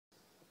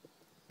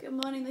Good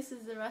morning, this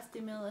is the Rusty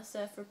Miller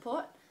Surf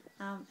Report.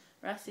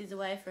 Rusty's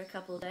away for a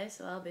couple of days,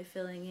 so I'll be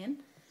filling in.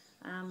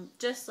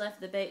 Just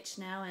left the beach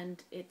now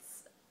and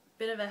it's a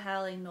bit of a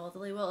howling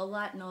northerly, well a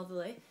light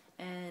northerly,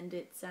 and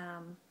it's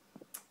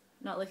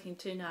not looking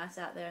too nice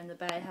out there in the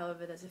bay.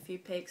 However, there's a few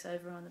peaks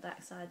over on the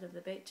backside of the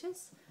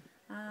beaches.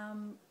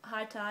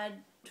 High tide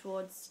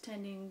towards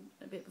tending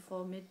a bit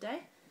before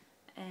midday,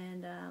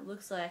 and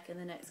looks like in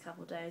the next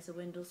couple of days the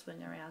wind will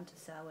swing around to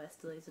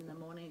southwesterlies in the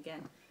morning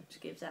again,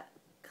 which gives that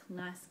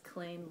nice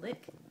clean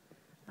lick.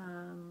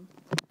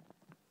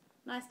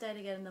 Nice day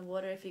to get in the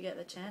water if you get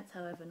the chance,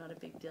 however not a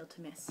big deal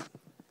to miss.